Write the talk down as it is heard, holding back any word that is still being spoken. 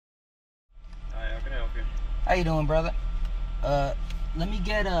How you doing, brother? Let me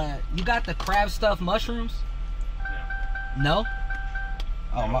get you got the crab stuffed mushrooms? No?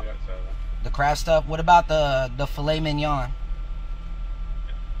 Oh, no, the crab stuff. What about the filet mignon?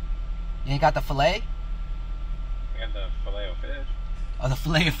 You ain't got the filet? We got the filet of fish. Oh, the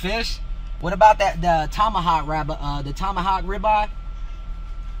filet of fish? What about the tomahawk ribeye?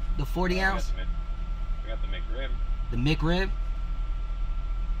 The 40 ounce? We got the McRib. The McRib?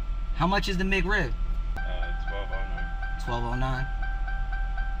 How much is the McRib? $12.09. $12.09.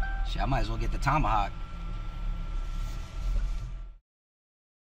 Shit, I might as well get the tomahawk.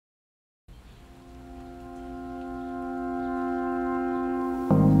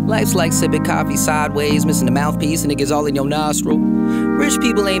 Life's like sipping coffee sideways, missing the mouthpiece and it gets all in your nostril. Rich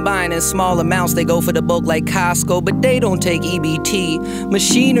people ain't buying in small amounts, they go for the bulk like Costco, but they don't take EBT.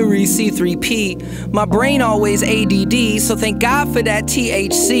 Machinery C3P, my brain always A.D.D, so thank God for that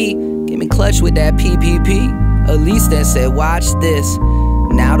T.H.C. Get me clutch with that P.P.P. At least then said, watch this.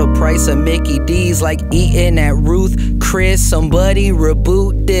 Now the price of Micky D's like eating at Ruth'S. Somebody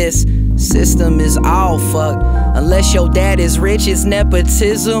reboot this. System is all fucked. Unless your dad is rich, it's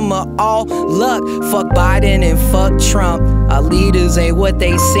nepotism or all luck. Fuck Biden and fuck Trump. Our leaders ain't what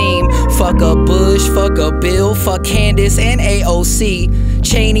they seem. Fuck a Bush, fuck a Bill, fuck Candace and AOC.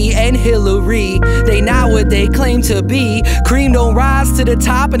 Cheney and Hillary, they not what they claim to be. Chreme don't rise to the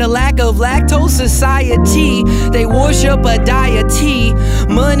top in a lack of lactose society. They worship a deity,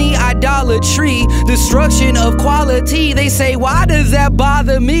 money, idolatry, destruction of quality. They say, why does that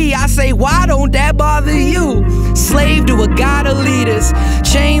bother me? I say, why don't that bother you? Slave to a god of leaders,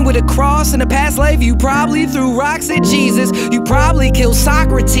 chained with a cross. In a past life you probably threw rocks at Jesus. You probably killed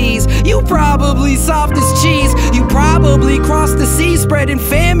Socrates. You probably soft as cheese. You probably crossed the sea, spreading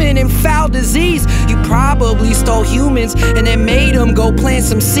famine and foul disease. You probably stole humans and then made them go plant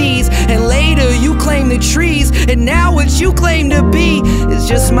some seeds. And later you claim the trees, and now what you claim to be is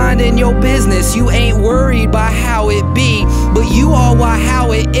just minding your business. You ain't worried by how it be, but you all why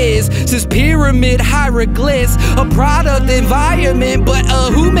how it is. Since pyramid hieroglyphs, a product environment, but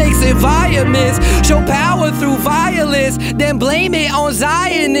who makes environments? Show power through violence, then blame it on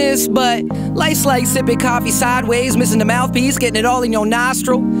Zionists. But life's like sipping coffee sideways, missing the mouthpiece, getting it all in your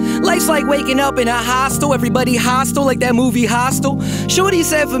nostril. Life's like waking up in a hostel, everybody hostile like that movie Hostel. Shorty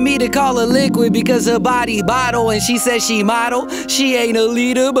said for me to call her liquid because her body bottle, and she said she model. She ain't a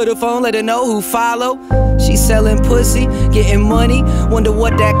leader, but her phone let her know who follow. She selling pussy, getting money, wonder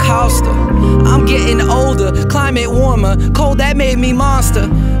what that cost her. I'm getting older, climate warmer, cold that made me monster.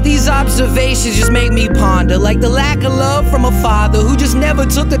 These observations just make me ponder, like the lack of love from a father who just never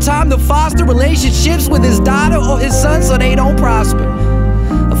took the time to foster relationships with his daughter or his son so they don't prosper.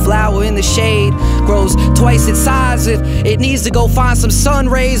 A flower in the shade grows twice its size if it needs to go find some sun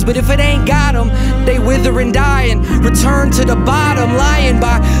rays. But if it ain't got them, they wither and die and return to the bottom. Lying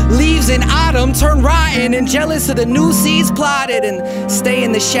by leaves in autumn, turn rotten and jealous of the new seeds plotted, and stay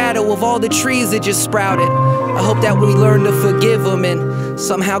in the shadow of all the trees that just sprouted. I hope that we learn to forgive them and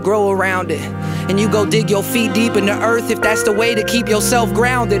somehow grow around it. And you go dig your feet deep in the earth if that's the way to keep yourself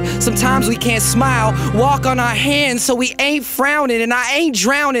grounded. Sometimes we can't smile, walk on our hands so we ain't frowning. And I ain't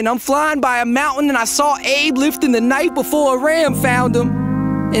drowning, I'm flying by a mountain and I saw Abe lifting the knife before a ram found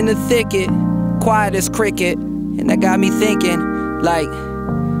him in the thicket, quiet as cricket. And that got me thinking, like,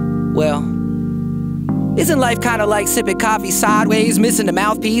 well, isn't life kinda like sipping coffee sideways, missing the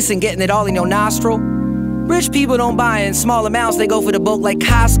mouthpiece and getting it all in your nostril? Rich people don't buy in small amounts, they go for the bulk like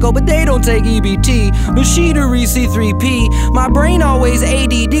Costco, but they don't take EBT. Machinery C3P, my brain always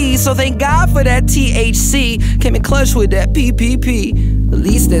A.D.D, so thank God for that T.H.C. Came in clutch with that P.P.P. At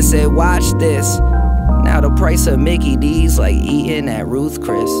least they said, watch this. Now the price of Micky D's like eating at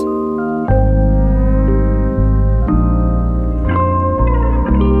Ruth'S.